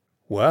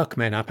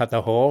Workmen up at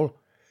the hall.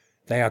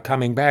 They are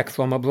coming back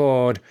from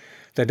abroad.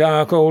 The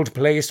dark old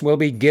place will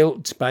be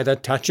gilt by the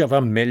touch of a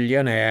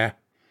millionaire.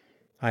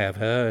 I have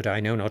heard, I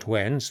know not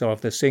whence,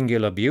 of the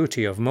singular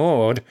beauty of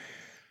Maud.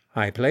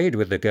 I played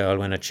with the girl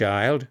when a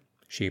child.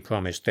 She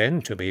promised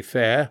then to be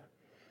fair.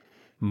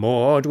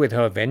 Maud with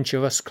her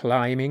venturous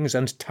climbings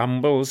and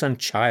tumbles and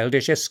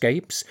childish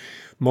escapes,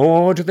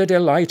 Maud the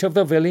delight of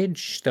the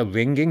village, the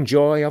ringing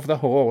joy of the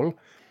hall,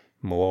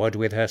 Maud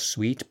with her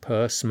sweet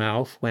purse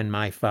mouth when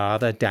my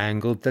father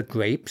dangled the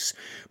grapes,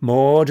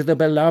 Maud the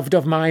beloved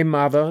of my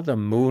mother, the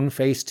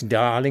moon-faced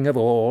darling of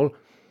all.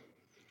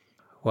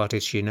 What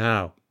is she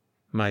now?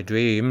 My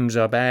dreams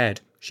are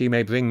bad. She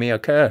may bring me a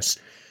curse.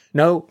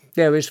 No,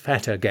 there is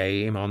fatter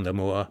game on the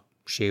moor.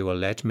 She will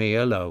let me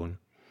alone.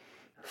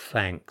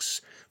 Thanks,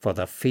 for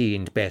the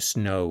fiend best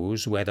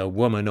knows whether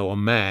woman or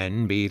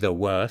man be the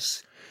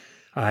worse.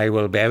 I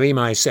will bury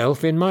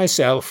myself in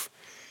myself,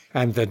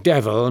 and the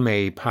devil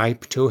may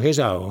pipe to his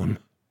own.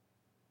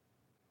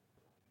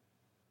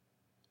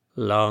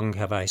 Long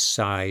have I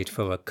sighed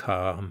for a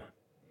calm.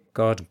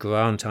 God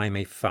grant I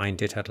may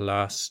find it at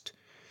last.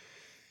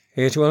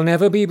 It will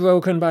never be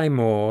broken by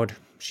Maud.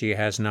 She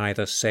has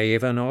neither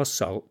savour nor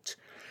salt,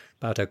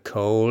 but a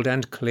cold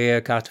and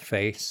clear-cut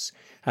face,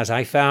 as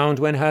I found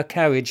when her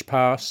carriage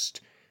passed.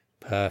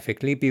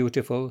 Perfectly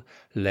beautiful,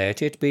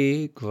 let it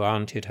be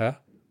granted her.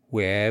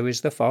 Where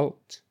is the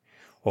fault?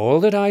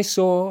 All that I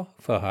saw,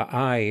 for her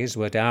eyes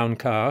were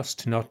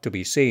downcast, not to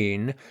be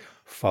seen,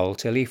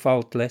 faultily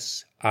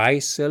faultless,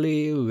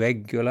 icily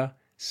regular,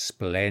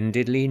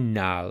 splendidly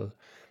null,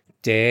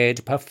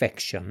 dead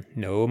perfection,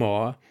 no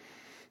more.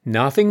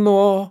 Nothing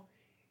more,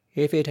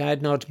 if it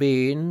had not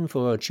been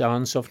for a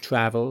chance of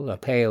travel, a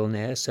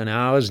paleness, an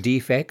hour's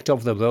defect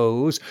of the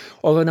rose,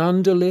 or an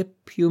underlip,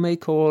 you may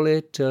call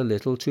it, a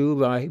little too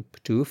ripe,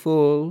 too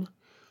full,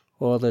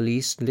 or the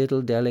least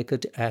little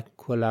delicate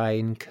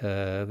aquiline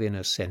curve in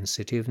a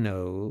sensitive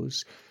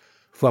nose,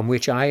 from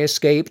which I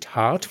escaped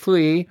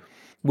heart-free,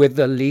 with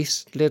the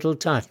least little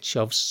touch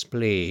of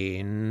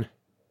spleen.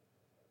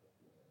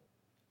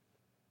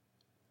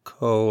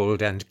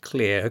 Cold and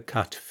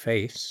clear-cut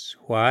face,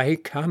 why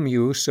come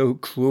you so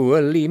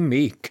cruelly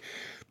meek,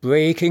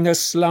 breaking a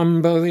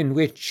slumber in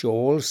which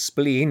all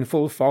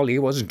spleenful folly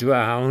was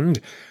drowned,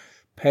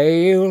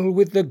 pale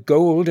with the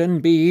golden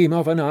beam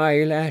of an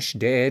eyelash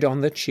dead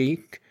on the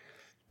cheek,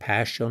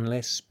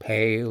 passionless,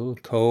 pale,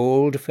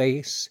 cold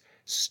face,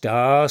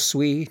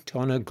 star-sweet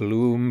on a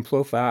gloom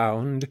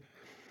profound,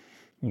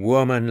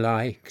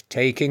 woman-like,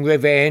 taking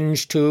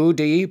revenge too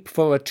deep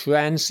for a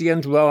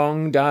transient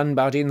wrong done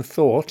but in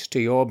thought to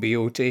your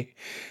beauty,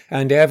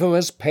 and ever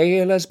as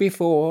pale as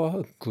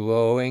before,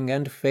 growing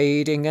and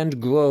fading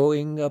and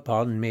growing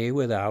upon me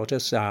without a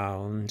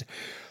sound,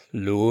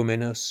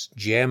 luminous,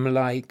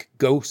 gem-like,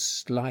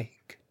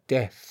 ghost-like,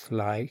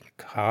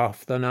 death-like,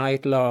 half the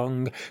night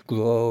long,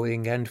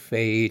 growing and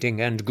fading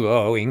and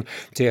growing,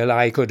 till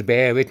I could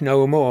bear it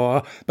no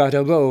more, but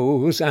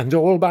arose, and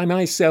all by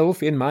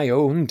myself in my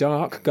own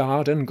dark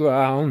garden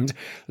ground,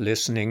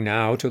 listening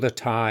now to the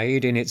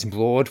tide in its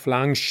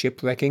broad-flung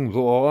shipwrecking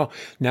roar,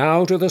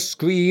 now to the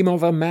scream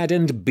of a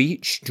maddened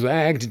beach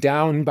dragged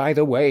down by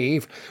the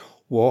wave,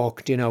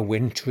 walked in a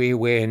wintry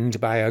wind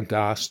by a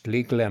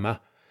ghastly glimmer,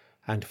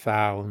 and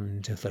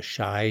found the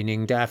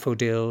shining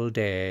daffodil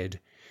dead,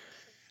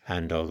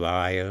 and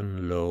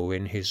Orion low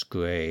in his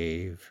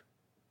grave.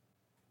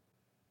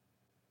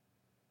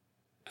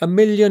 A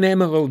million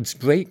emeralds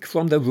break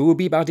from the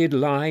ruby-budded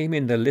lime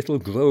in the little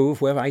grove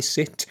where I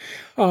sit.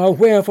 Ah,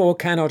 wherefore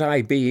cannot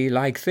I be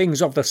like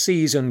things of the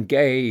season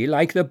gay,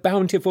 like the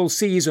bountiful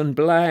season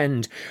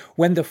bland,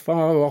 when the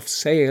far-off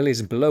sail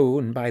is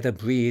blown by the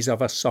breeze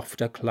of a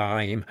softer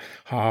clime,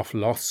 half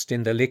lost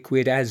in the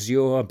liquid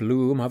azure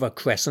bloom of a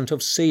crescent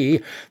of sea,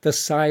 the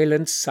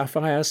silent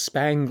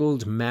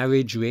sapphire-spangled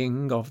marriage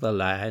ring of the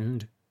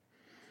land?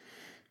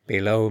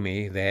 Below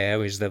me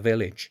there is the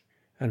village,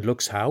 and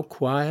looks how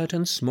quiet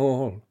and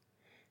small,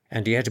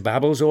 and yet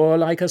babbles o'er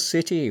like a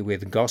city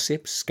with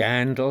gossip,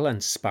 scandal,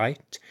 and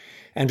spite,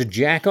 and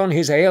Jack on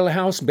his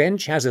alehouse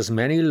bench has as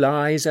many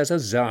lies as a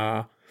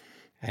czar,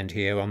 and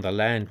here on the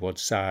landward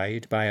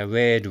side by a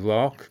red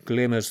rock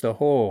glimmers the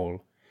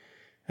hall,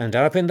 and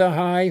up in the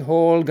high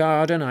hall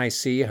garden I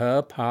see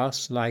her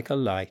pass like a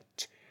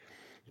light,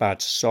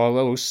 but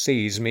sorrow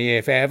seize me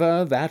if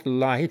ever that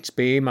light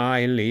be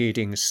my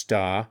leading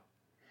star.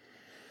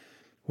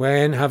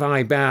 When have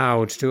I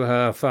bowed to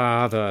her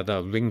father,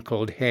 the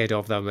wrinkled head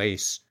of the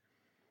race?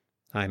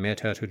 I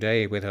met her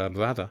to-day with her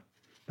brother,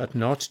 but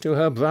not to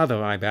her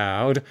brother I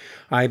bowed.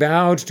 I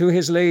bowed to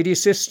his lady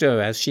sister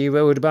as she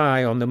rode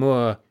by on the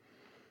moor,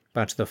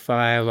 but the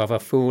fire of a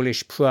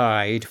foolish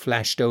pride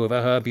flashed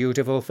over her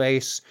beautiful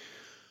face.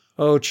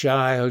 O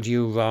child,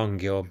 you wrong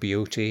your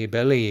beauty,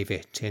 believe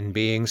it, in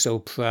being so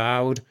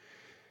proud.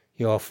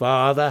 Your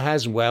father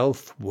has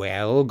wealth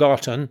well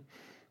gotten,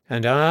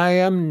 and I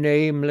am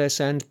nameless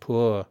and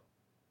poor.